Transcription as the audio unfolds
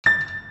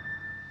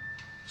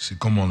C'est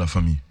comment la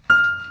famille?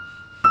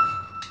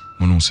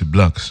 Mon nom c'est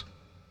Blacks.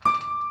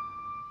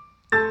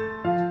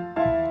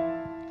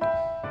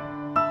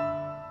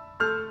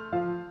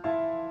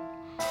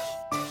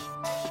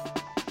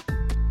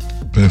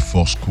 Paix,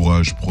 force,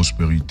 courage,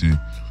 prospérité,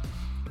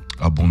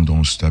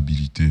 abondance,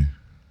 stabilité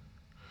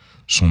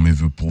sont mes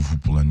vœux pour vous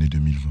pour l'année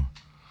 2020.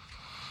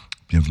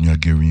 Bienvenue à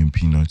Gary and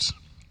Peanuts,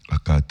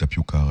 aka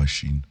Tapioca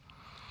Arachide,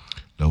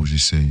 là où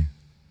j'essaye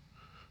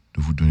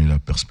de vous donner la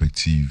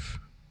perspective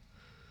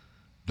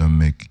d'un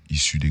mec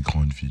issu des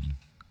grandes villes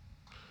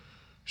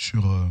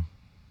sur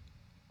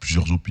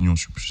plusieurs opinions,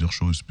 sur plusieurs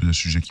choses, plusieurs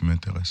sujets qui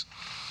m'intéressent.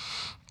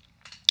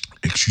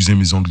 Excusez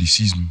mes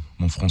anglicismes,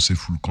 mon français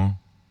fout le camp.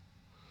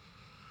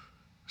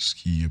 Ce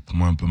qui est pour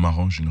moi un peu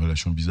marrant, j'ai une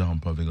relation bizarre un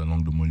peu avec la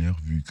langue de Molière,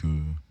 vu que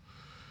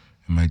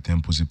elle m'a été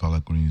imposée par la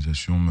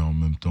colonisation, mais en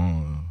même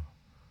temps,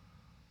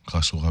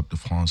 grâce au rap de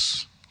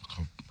France,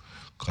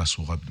 grâce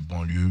au rap de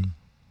banlieue,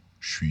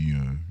 je suis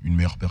une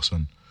meilleure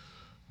personne.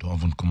 Donc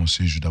avant de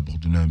commencer, je vais d'abord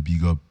donner un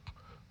big up,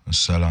 un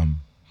salam,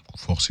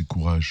 force et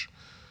courage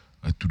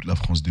à toute la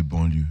France des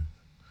banlieues,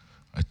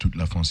 à toute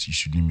la France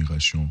issue de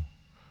l'immigration.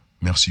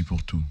 Merci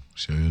pour tout,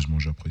 sérieusement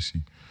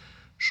j'apprécie.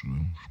 Je ne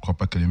crois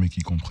pas qu'il y a des mecs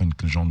qui comprennent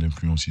quel genre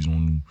d'influence ils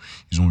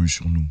ont eu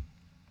sur nous.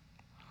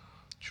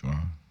 Tu vois,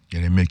 il y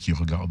a les mecs qui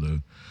regardent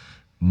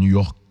New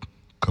York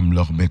comme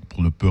leur mec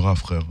pour le Peura,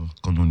 frère.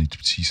 Quand on était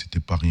petit, c'était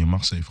Paris et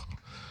Marseille, frère.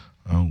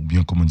 Hein, ou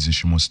bien, comme on disait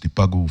chez moi, c'était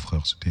Pago,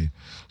 frère.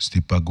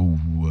 C'était Pago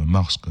ou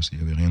Mars, quoi. Il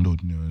n'y avait rien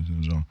d'autre.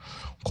 Genre,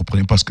 on ne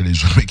comprenait pas ce que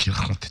les autres mecs ils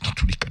racontaient dans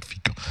tous les cas de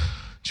figure.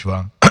 Tu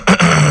vois.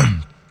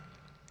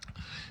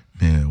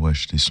 Mais ouais,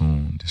 des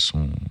sons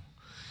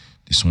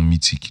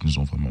mythiques qui nous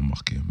ont vraiment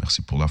marqués.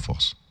 Merci pour la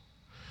force.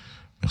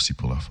 Merci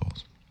pour la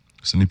force.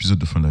 C'est un épisode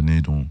de fin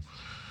d'année dont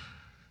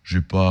je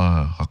ne vais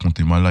pas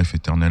raconter ma life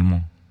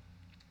éternellement.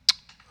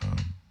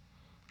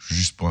 Je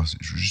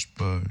veux juste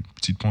pas une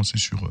petite pensée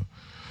sur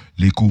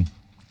l'écho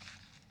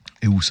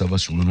et où ça va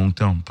sur le long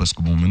terme. Parce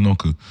que bon, maintenant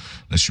que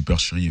la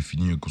supercherie est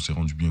finie et qu'on s'est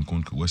rendu bien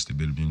compte que ouais, c'était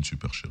bel et bien une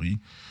supercherie,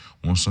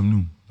 où en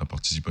sommes-nous? La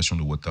participation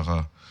de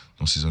Ouattara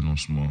dans ces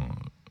annoncements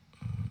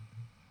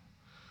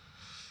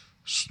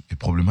est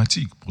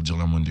problématique, pour dire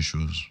la moindre des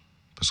choses.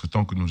 Parce que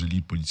tant que nos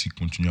élites politiques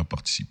continuent à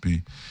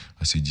participer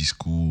à ces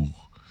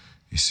discours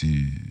et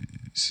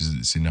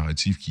ces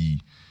narratifs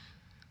qui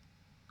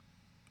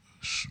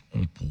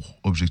ont pour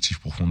objectif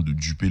profond de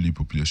duper les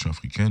populations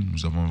africaines,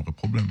 nous avons un vrai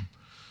problème.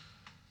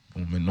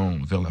 Bon, maintenant,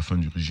 vers la fin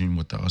du régime,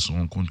 Ouattara se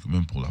rend compte que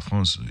même pour la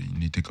France, il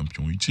n'était qu'un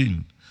pion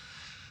utile.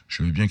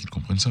 Je veux bien qu'ils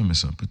comprennent ça, mais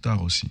c'est un peu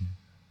tard aussi.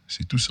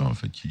 C'est tout ça, en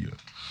fait, qui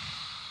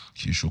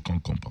est choquant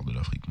quand on parle de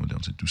l'Afrique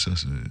moderne. C'est tout ça,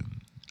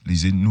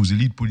 nos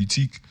élites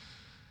politiques,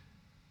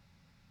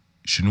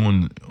 chez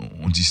nous,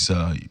 on dit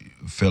ça,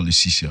 faire le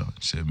sissia,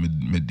 c'est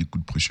mettre des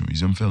coups de pression.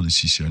 Ils aiment faire le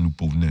sissia, nous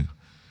pauvres nègres.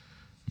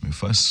 Mais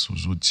face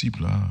aux autres types,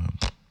 là,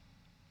 ils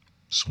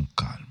sont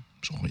calmes,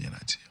 ils n'ont rien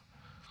à dire.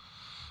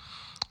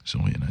 Ils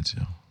n'ont rien à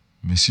dire.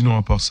 Mais sinon,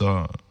 à part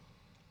ça,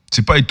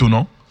 c'est pas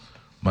étonnant.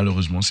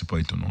 Malheureusement, c'est pas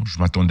étonnant. Je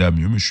m'attendais à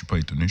mieux, mais je suis pas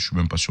étonné. Je suis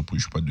même pas surpris,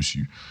 je suis pas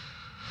dessus.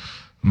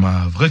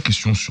 Ma vraie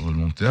question sur le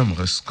long terme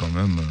reste quand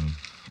même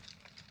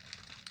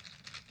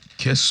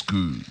qu'est-ce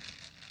que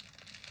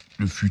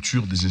le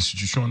futur des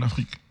institutions en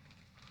Afrique?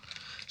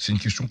 C'est une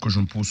question que je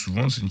me pose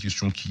souvent, c'est une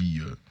question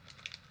qui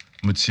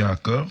me tient à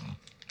cœur,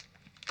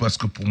 parce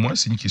que pour moi,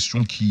 c'est une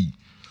question qui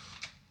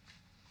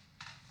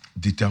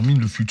détermine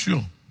le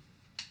futur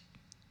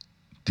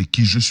de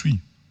qui je suis.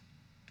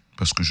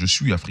 Parce que je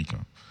suis africain,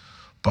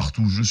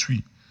 partout où je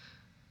suis.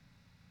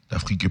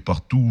 L'Afrique est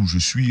partout où je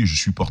suis, et je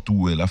suis partout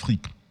où est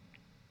l'Afrique.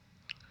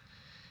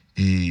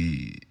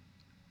 Et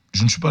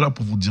je ne suis pas là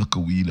pour vous dire que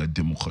oui, la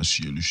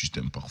démocratie est le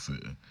système parfait.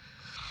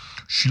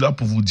 Je suis là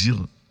pour vous dire,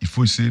 il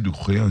faut essayer de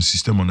créer un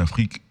système en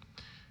Afrique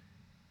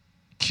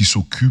qui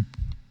s'occupe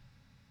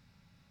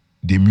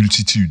des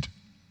multitudes.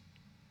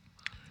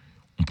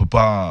 On peut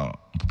pas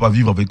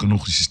vivre avec un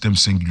autre système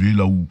singulier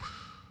là où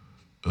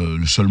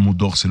le seul mot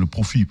d'ordre c'est le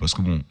profit. Parce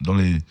que bon, dans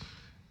les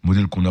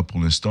modèles qu'on a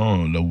pour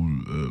l'instant, là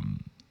où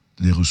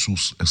les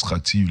ressources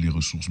extractives, les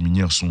ressources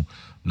minières sont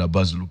la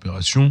base de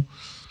l'opération,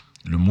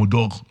 le mot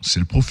d'ordre c'est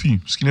le profit.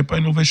 Ce qui n'est pas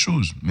une mauvaise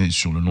chose. Mais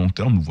sur le long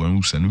terme, nous voyons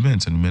où ça nous mène.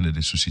 Ça nous mène à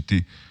des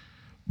sociétés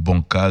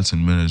bancales, ça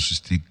nous mène à des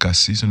sociétés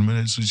cassées, ça nous mène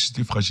à des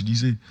sociétés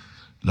fragilisées.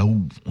 Là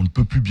où on ne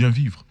peut plus bien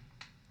vivre.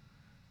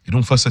 Et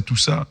donc face à tout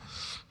ça,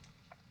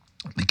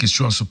 les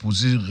questions à se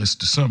poser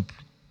restent simples.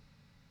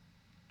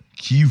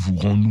 Qui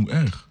voudrons-nous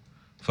être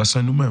face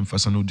à nous-mêmes,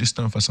 face à nos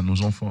destins, face à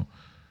nos enfants?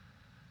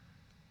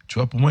 Tu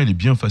vois, pour moi, il est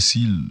bien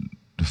facile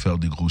de faire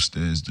des grosses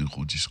thèses, des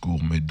gros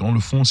discours, mais dans le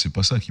fond, c'est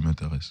pas ça qui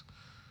m'intéresse.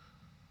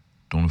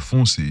 Dans le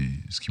fond, ce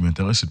qui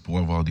m'intéresse, c'est de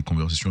pouvoir avoir des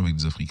conversations avec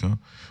des Africains,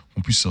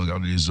 qu'on puisse se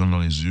regarder les uns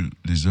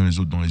les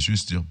autres dans les yeux et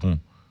se dire, bon,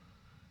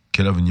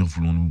 quel avenir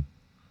voulons-nous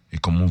et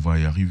comment on va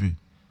y arriver?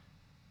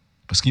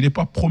 Parce qu'il n'est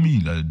pas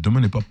promis, demain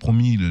n'est pas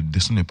promis, le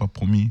destin n'est pas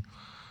promis,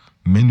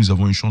 mais nous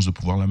avons une chance de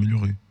pouvoir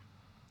l'améliorer.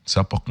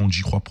 Ça, par contre,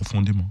 j'y crois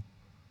profondément.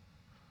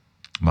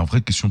 Ma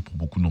vraie question pour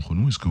beaucoup d'entre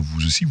nous, est-ce que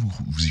vous aussi,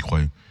 vous y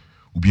croyez?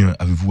 Ou bien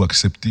avez-vous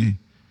accepté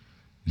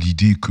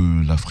l'idée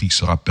que l'Afrique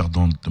sera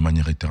perdante de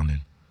manière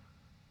éternelle.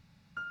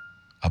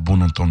 À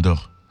bon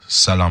entendeur,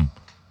 salam,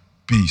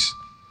 peace.